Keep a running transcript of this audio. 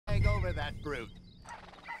that brute.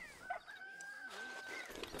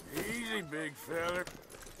 Easy, big fella.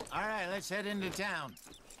 All right, let's head into town.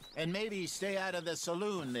 And maybe stay out of the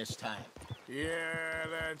saloon this time. Yeah,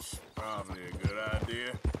 that's probably a good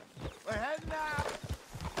idea. We're heading out.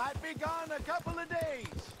 Might be gone a couple of days.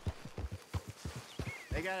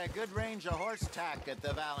 They got a good range of horse tack at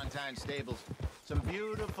the Valentine stables. Some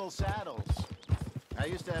beautiful saddles. I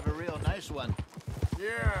used to have a real nice one.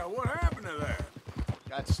 Yeah, what happened to that?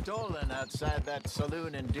 Got stolen outside that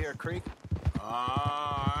saloon in Deer Creek.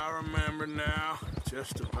 Ah, I remember now.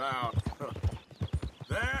 Just about.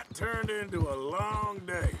 That turned into a long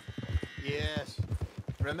day. Yes.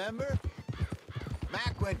 Remember?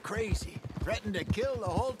 Mac went crazy, threatened to kill the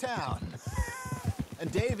whole town.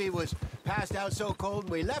 And Davy was passed out so cold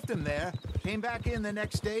we left him there, came back in the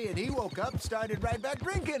next day, and he woke up, started right back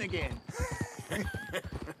drinking again.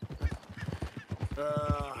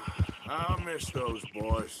 I'll miss those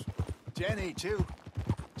boys. Jenny, too.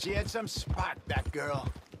 She had some spark, that girl.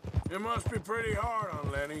 It must be pretty hard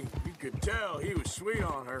on Lenny. You could tell he was sweet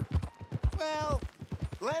on her. Well,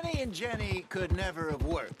 Lenny and Jenny could never have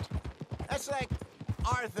worked. That's like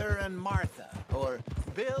Arthur and Martha, or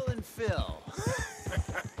Bill and Phil.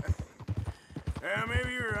 Yeah,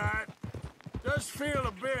 maybe you're right. Does feel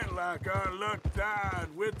a bit like our luck died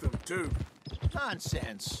with them, too.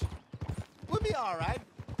 Nonsense. We'll be all right.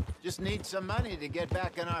 Just need some money to get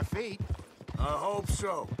back on our feet. I hope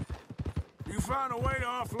so. You found a way to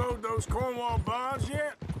offload those Cornwall bonds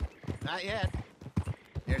yet? Not yet.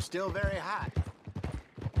 They're still very hot.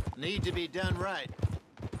 Need to be done right.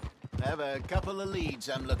 I have a couple of leads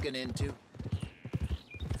I'm looking into.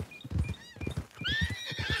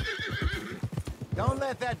 Don't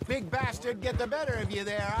let that big bastard get the better of you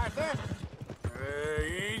there, Arthur.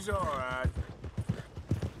 Hey, he's all right.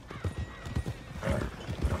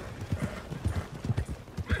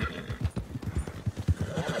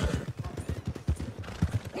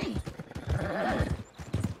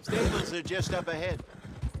 Stables are just up ahead.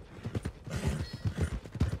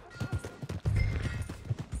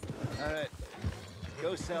 All right,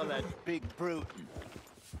 go sell that big brute.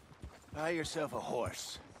 Buy yourself a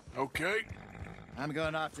horse. Okay. I'm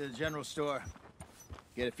going off to the general store.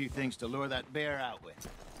 Get a few things to lure that bear out with.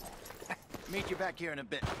 Meet you back here in a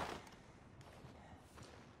bit.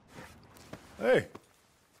 Hey,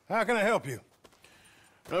 how can I help you?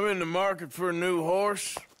 I'm in the market for a new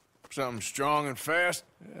horse. Something strong and fast.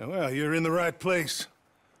 Yeah, well, you're in the right place.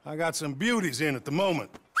 I got some beauties in at the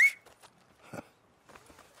moment.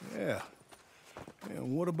 Yeah.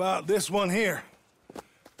 And what about this one here?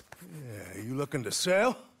 Yeah, you looking to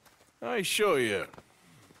sell? I ain't sure yet.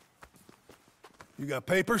 You got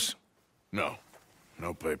papers? No.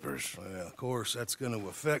 No papers. Well, of course, that's gonna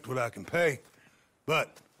affect what I can pay.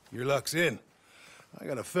 But your luck's in. I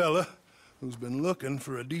got a fella who's been looking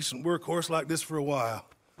for a decent workhorse like this for a while.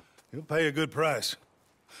 He'll pay a good price.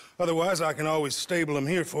 Otherwise, I can always stable him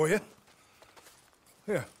here for you.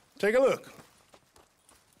 Here, take a look.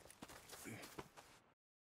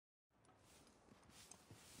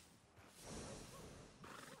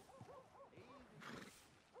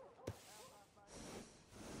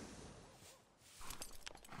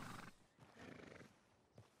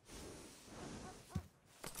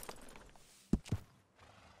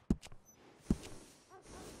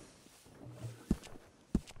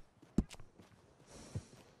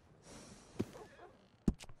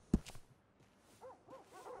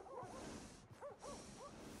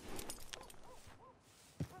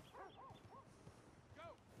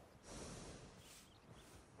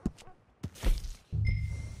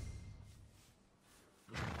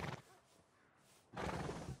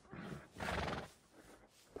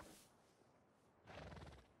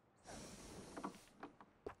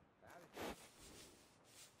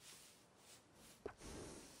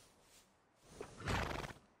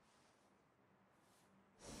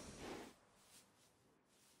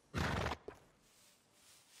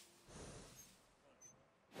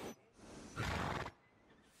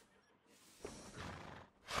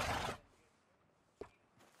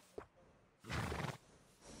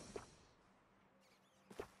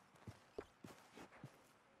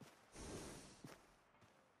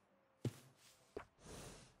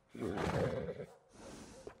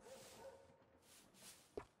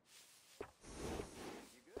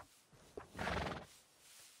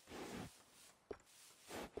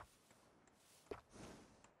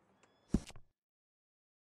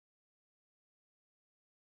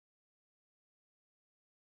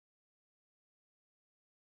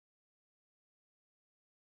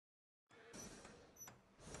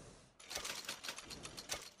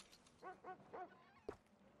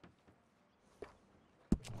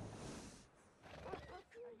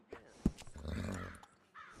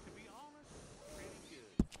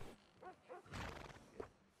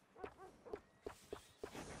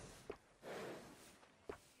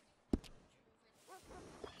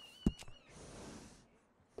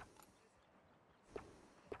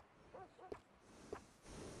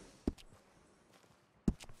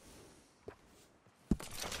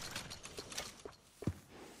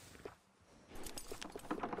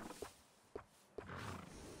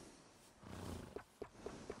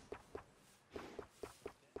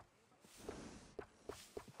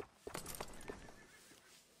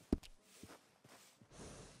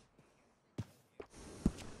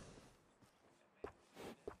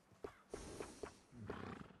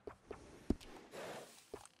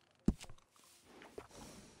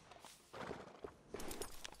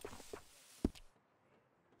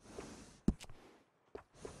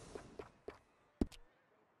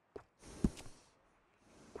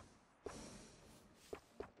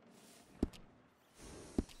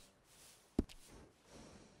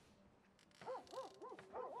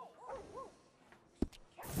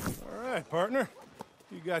 partner.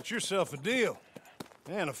 You got yourself a deal.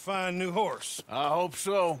 And a fine new horse. I hope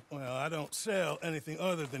so. Well, I don't sell anything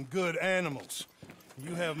other than good animals.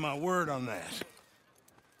 You have my word on that.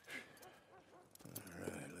 All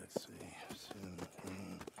right, let's see.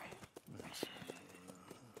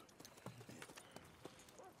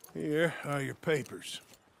 Here are your papers.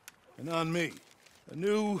 And on me, a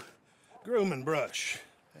new grooming brush.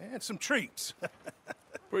 And some treats.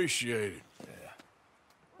 Appreciate it.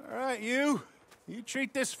 All right, you. You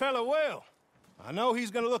treat this fella well. I know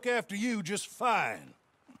he's gonna look after you just fine.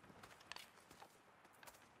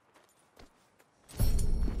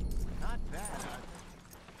 Not bad, huh?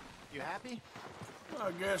 You happy?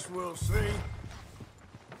 I guess we'll see.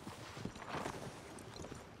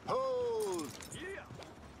 Hold! Yeah.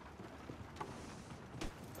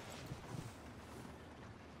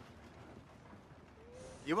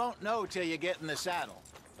 You won't know till you get in the saddle.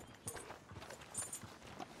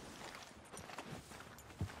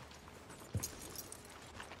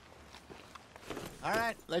 All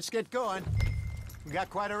right, let's get going. We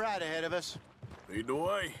got quite a ride ahead of us. Lead the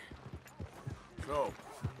way. So,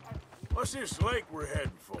 what's this lake we're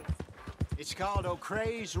heading for? It's called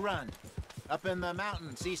O'Creagh's Run, up in the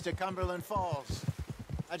mountains east of Cumberland Falls.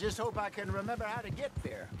 I just hope I can remember how to get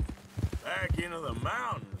there. Back into the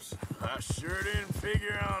mountains. I sure didn't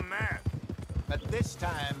figure on that. But this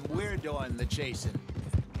time, we're doing the chasing.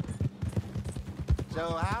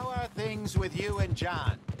 So how are things with you and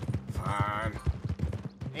John? Fine.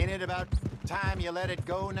 Ain't it about time you let it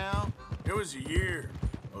go now? It was a year,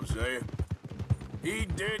 Hosea. He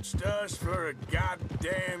ditched us for a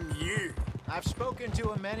goddamn year. I've spoken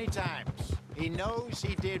to him many times. He knows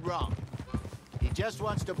he did wrong. He just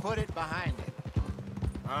wants to put it behind him.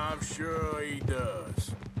 I'm sure he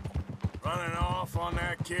does. Running off on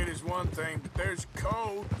that kid is one thing, but there's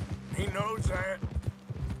code. He knows that.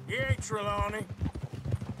 He ain't Trelawney.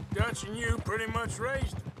 Dutch and you pretty much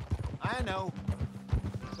raised him. I know.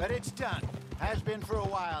 But it's done. Has been for a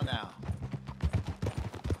while now.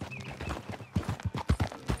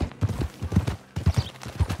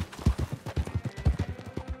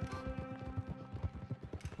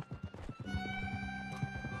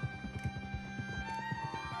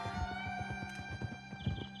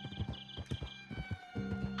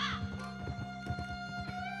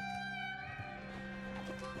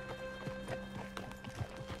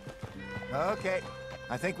 Okay.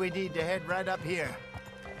 I think we need to head right up here.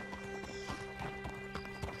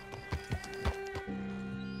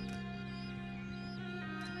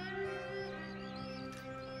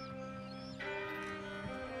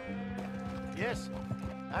 Yes,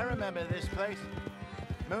 I remember this place.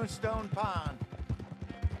 Moonstone Pond.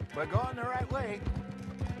 We're going the right way.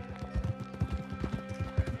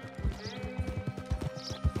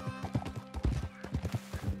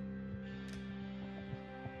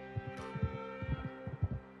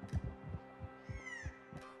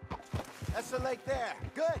 That's the lake there.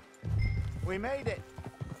 Good. We made it.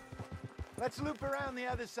 Let's loop around the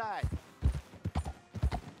other side.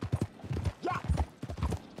 Yeah.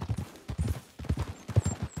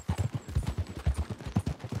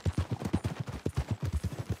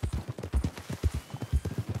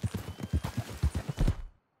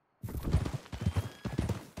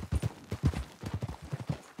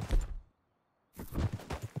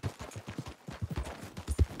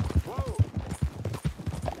 Whoa.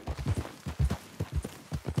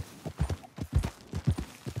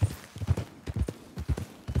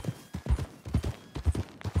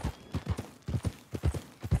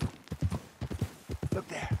 Look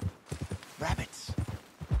there. Rabbits.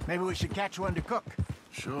 Maybe we should catch one to cook.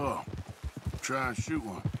 Sure. Try and shoot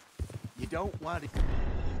one. You don't want to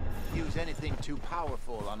use anything too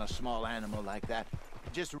powerful on a small animal like that.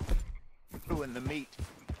 Just ruin the meat.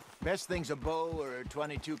 Best thing's a bow or a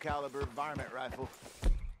 .22 caliber varmint rifle.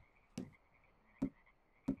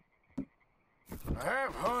 I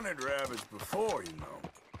have hunted rabbits before, you know.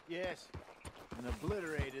 Yes, and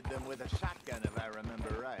obliterated them with a shotgun if I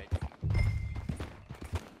remember right.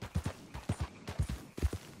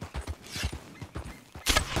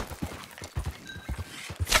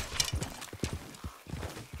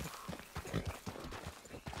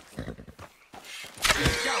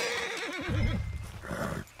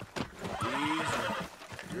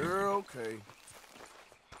 Easy. You're okay.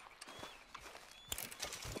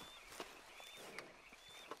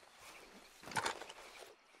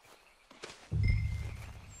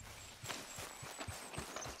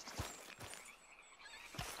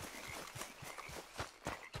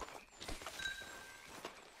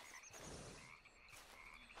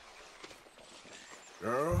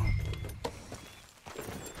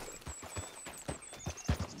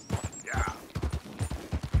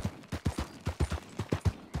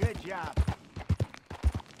 job.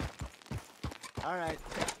 All right.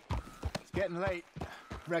 It's getting late.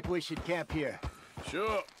 Reckon we should camp here.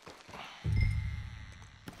 Sure.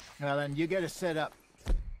 Well, then you get us set up.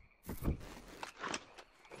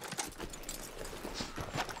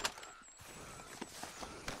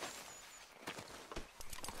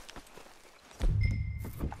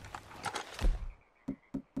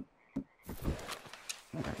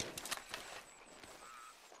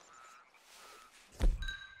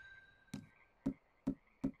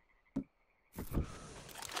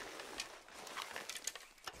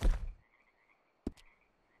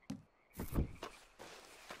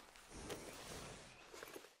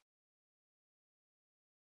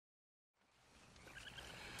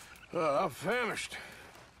 I'm famished.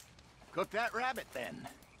 Cook that rabbit, then.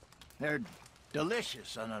 They're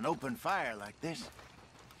delicious on an open fire like this.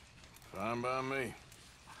 Fine by me.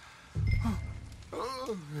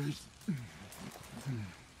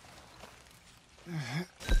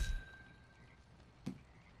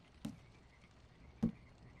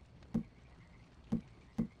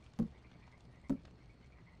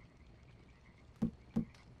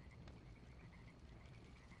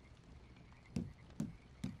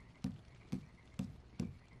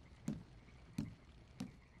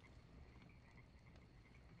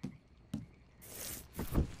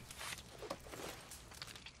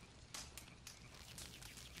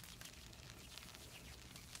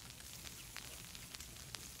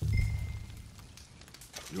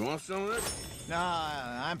 You want some of this? No,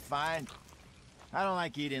 I'm fine. I don't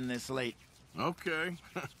like eating this late. Okay.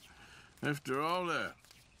 After all that.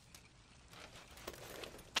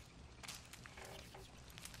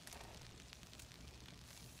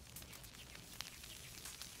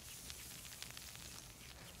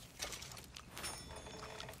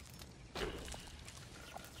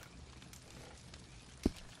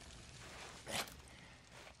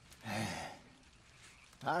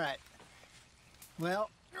 All right. Well,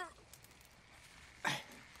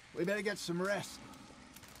 we better get some rest.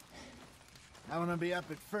 I want to be up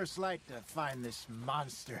at first light to find this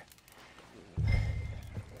monster.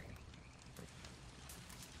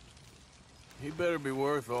 He better be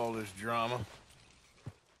worth all this drama.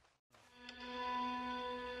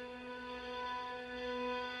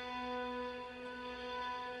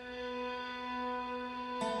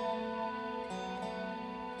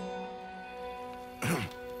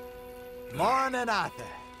 Morning,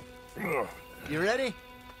 Arthur. You ready?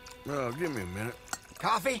 Well, give me a minute.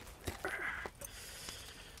 Coffee?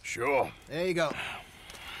 Sure. There you go.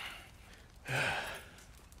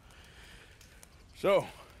 So,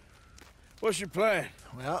 what's your plan?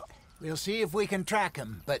 Well, we'll see if we can track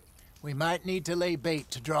him, but we might need to lay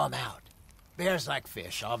bait to draw him out. Bears like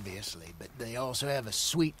fish, obviously, but they also have a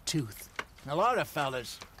sweet tooth. A lot of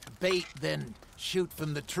fellas bait, then shoot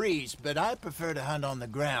from the trees, but I prefer to hunt on the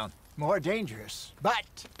ground. More dangerous,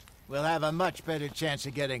 but we'll have a much better chance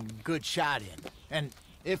of getting a good shot in. And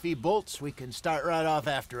if he bolts, we can start right off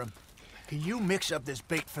after him. Can you mix up this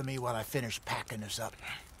bait for me while I finish packing this up?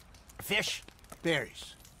 Fish,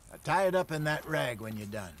 berries. Tie it up in that rag when you're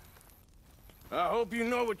done. I hope you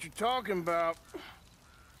know what you're talking about.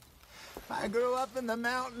 I grew up in the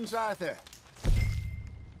mountains, Arthur.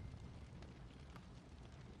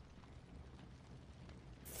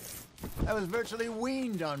 I was virtually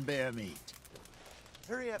weaned on bear meat.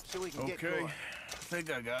 Hurry up so we can get Okay. going. I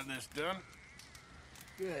think I got this done.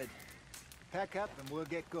 Good. Pack up and we'll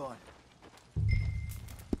get going.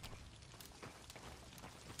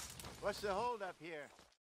 What's the holdup here?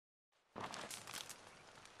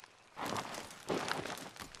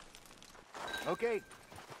 Okay,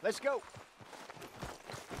 let's go.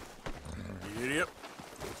 Yep.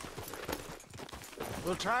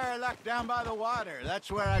 We'll try our luck down by the water. That's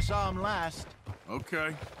where I saw him last.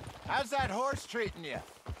 Okay. How's that horse treating you?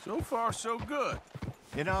 So far, so good.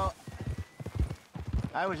 You know,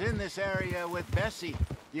 I was in this area with Bessie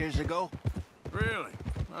years ago. Really?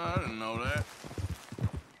 I didn't know that.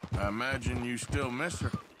 I imagine you still miss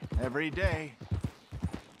her. Every day.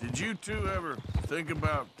 Did you two ever think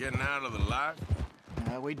about getting out of the life?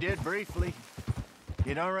 We did briefly.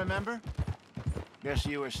 You don't remember? Guess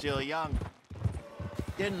you were still young.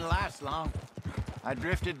 Didn't last long. I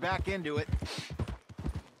drifted back into it.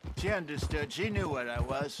 She understood. She knew what I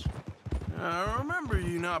was. I remember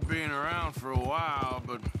you not being around for a while,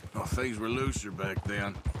 but things were looser back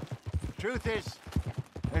then. Truth is,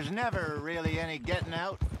 there's never really any getting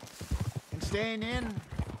out. And staying in,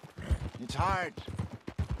 it's hard.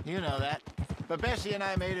 You know that. But Bessie and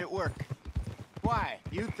I made it work. Why?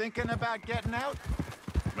 You thinking about getting out?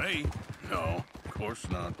 Me? No, of course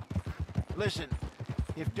not. Listen,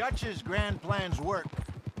 if Dutch's grand plans work,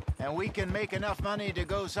 and we can make enough money to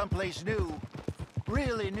go someplace new,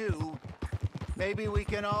 really new, maybe we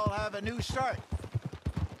can all have a new start.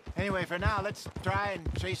 Anyway, for now, let's try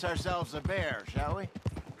and chase ourselves a bear, shall we?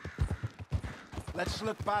 Let's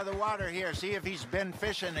look by the water here, see if he's been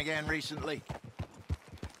fishing again recently.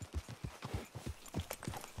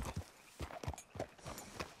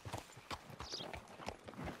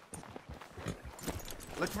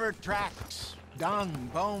 Look for tracks,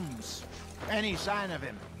 dung, bones, any sign of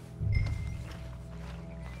him.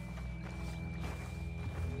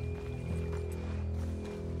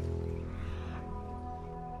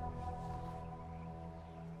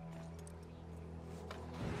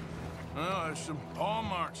 Well, there's some paw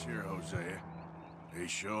marks here, Hosea. They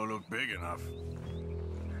sure look big enough.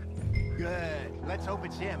 Good. Let's hope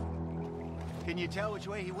it's him. Can you tell which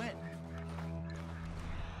way he went?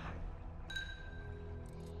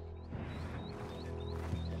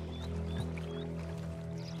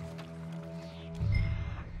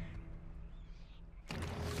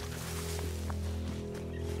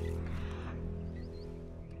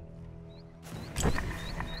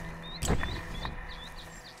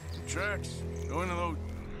 Tracks. Go into those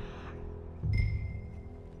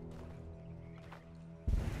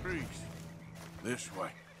trees. This way.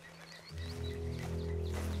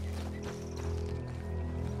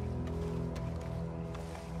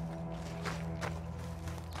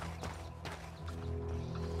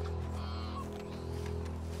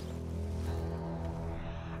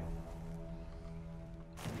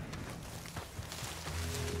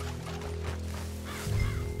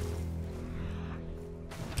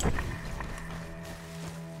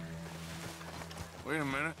 Wait a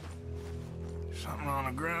minute. Something on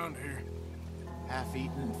the ground here.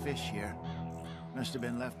 Half-eaten fish here. Must have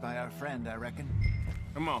been left by our friend, I reckon.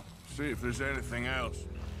 Come on, see if there's anything else.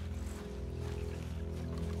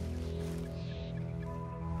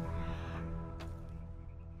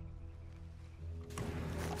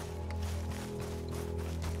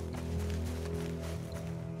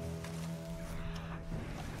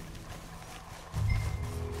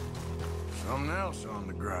 Something else on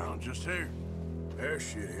the ground, just here. There's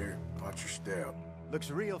shit here. Watch your step.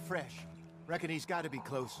 Looks real fresh. Reckon he's got to be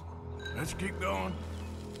close. Let's keep going.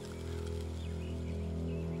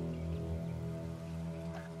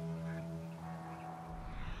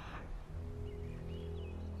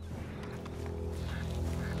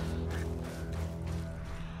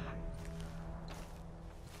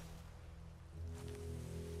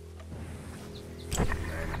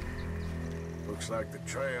 Looks like the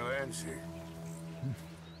trail ends here.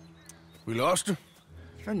 We lost him?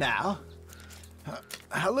 For now.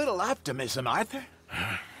 A little optimism, Arthur.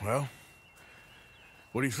 Well,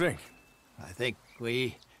 what do you think? I think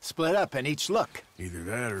we split up and each look. Either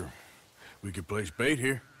that or we could place bait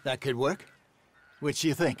here. That could work. Which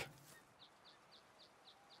you think?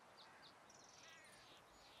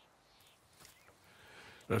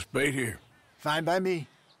 Let's bait here. Fine by me.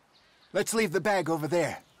 Let's leave the bag over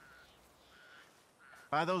there.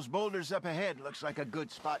 By those boulders up ahead, looks like a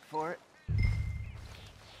good spot for it.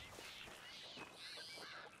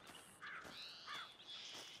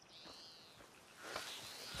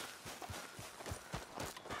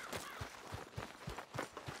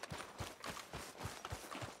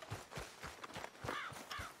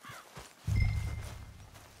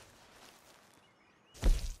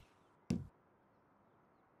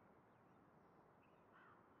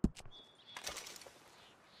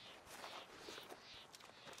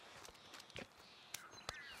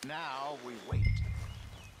 Now we wait.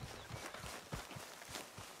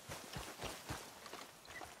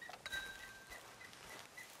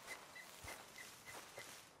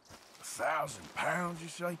 £1,000, you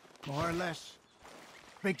say? More or less.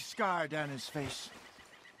 Big scar down his face.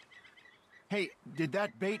 Hey, did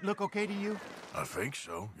that bait look okay to you? I think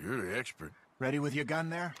so. You're the expert. Ready with your gun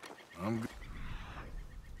there? I'm good.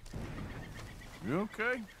 You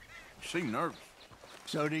okay? You seem nervous.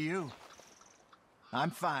 So do you. I'm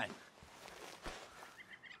fine.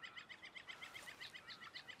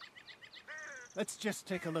 Let's just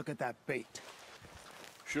take a look at that bait.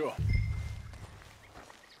 Sure.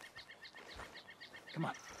 Come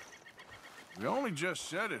on. We only just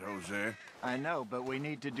said it, Hosea. I know, but we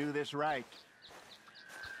need to do this right.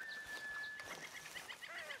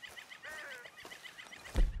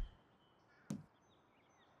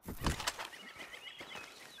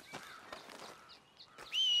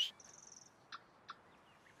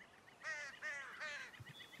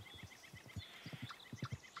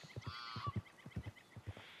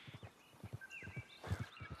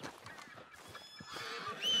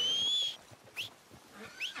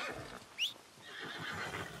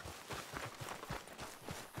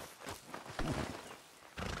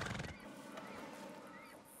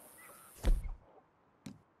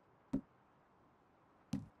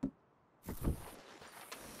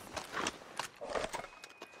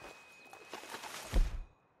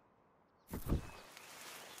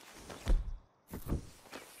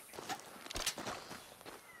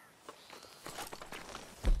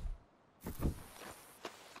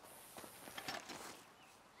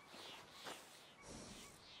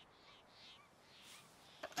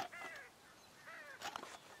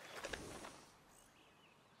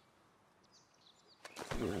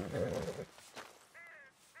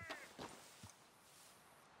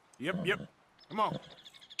 Yep. Come on.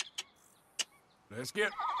 Let's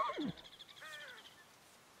get...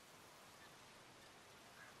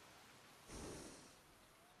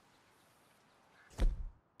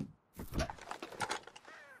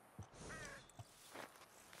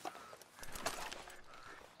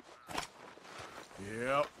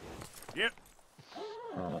 Yep.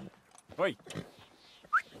 Wait.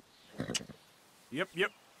 Yep.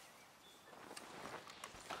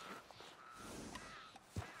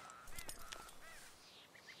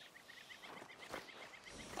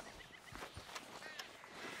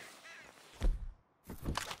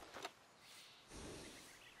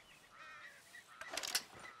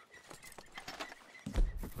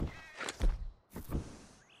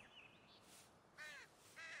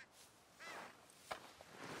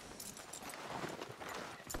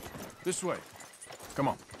 This way. Come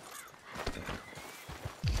on.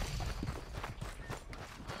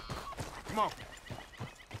 Come on.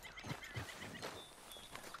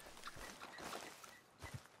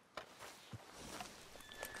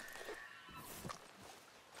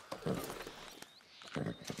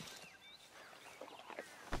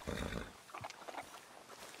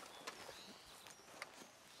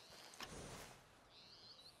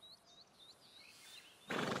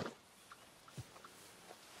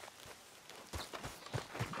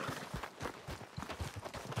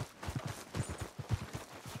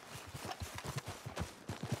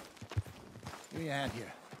 Give me a hand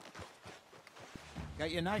here.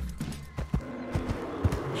 Got your knife?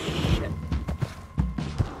 Shit.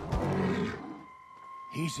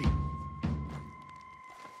 Easy.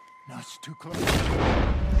 No, it's too close.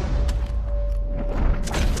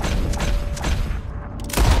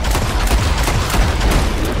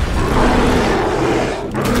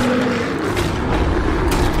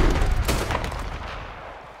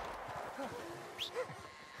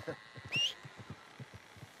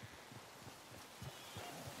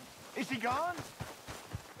 Is he gone?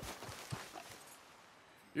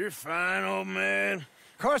 You're fine, old man.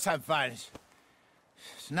 Of course I'm fine.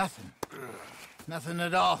 It's nothing. Nothing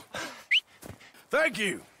at all. Thank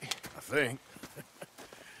you, I think.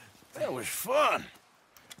 That was fun.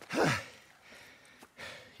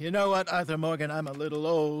 You know what, Arthur Morgan? I'm a little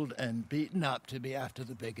old and beaten up to be after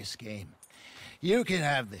the biggest game. You can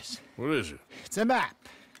have this. What is it? It's a map.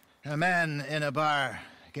 A man in a bar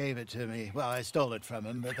gave it to me. Well, I stole it from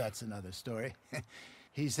him, but that's another story.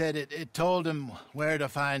 He said it told him where to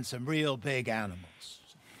find some real big animals.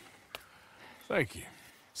 Thank you.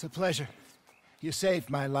 It's a pleasure. You saved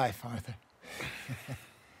my life, Arthur.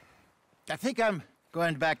 I think I'm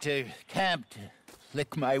going back to camp to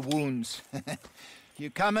lick my wounds. You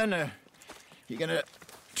coming, or you gonna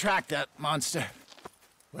track that monster?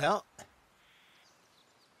 Well,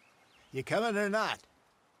 you coming or not?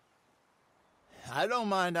 I don't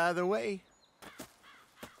mind either way.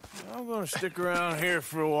 I'm gonna stick around here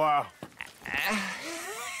for a while.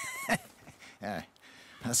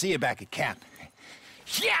 I'll see you back at camp.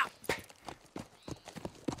 Yeah!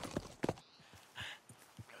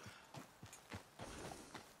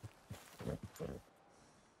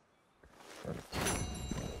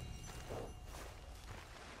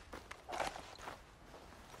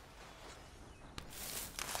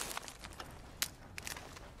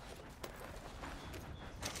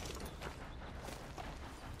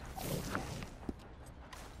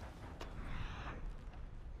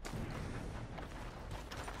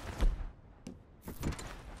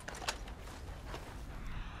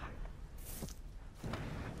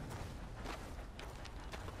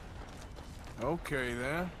 Okay,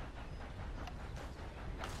 then.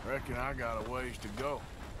 Reckon I got a ways to go.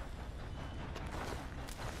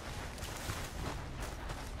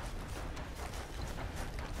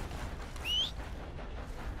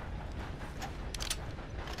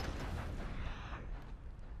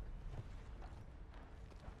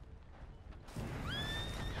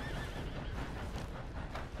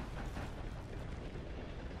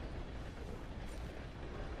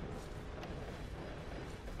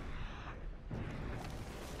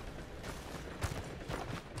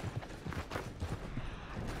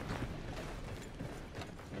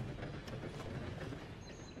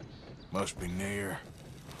 Must be near.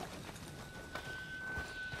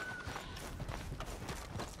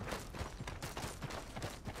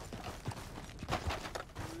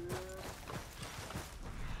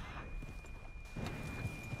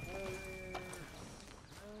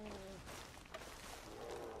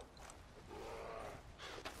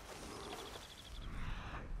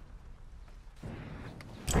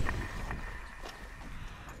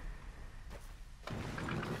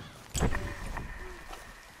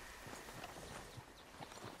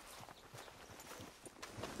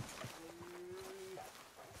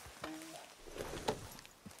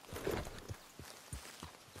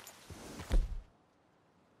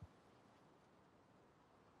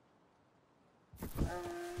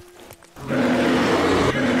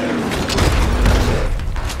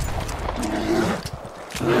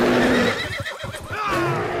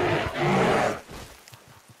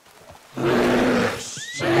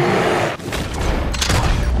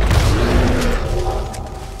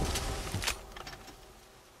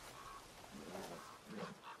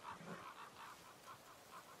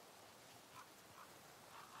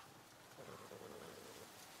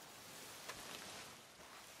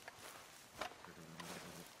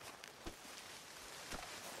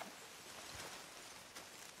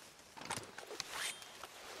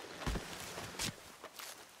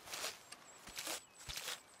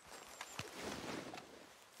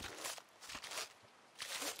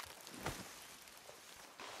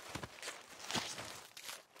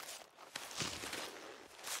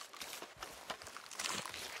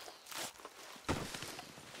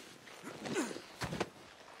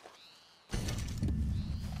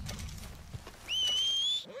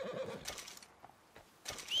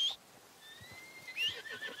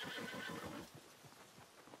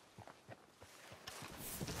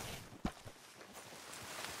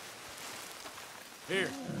 Here.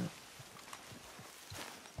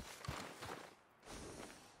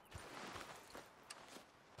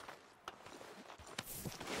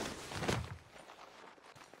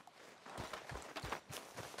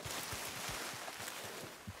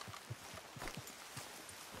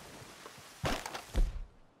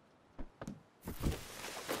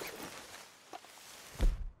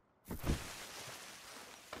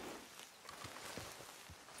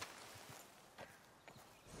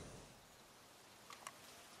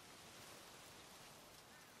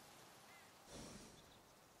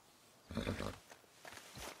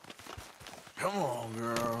 Come on,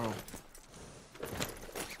 girl.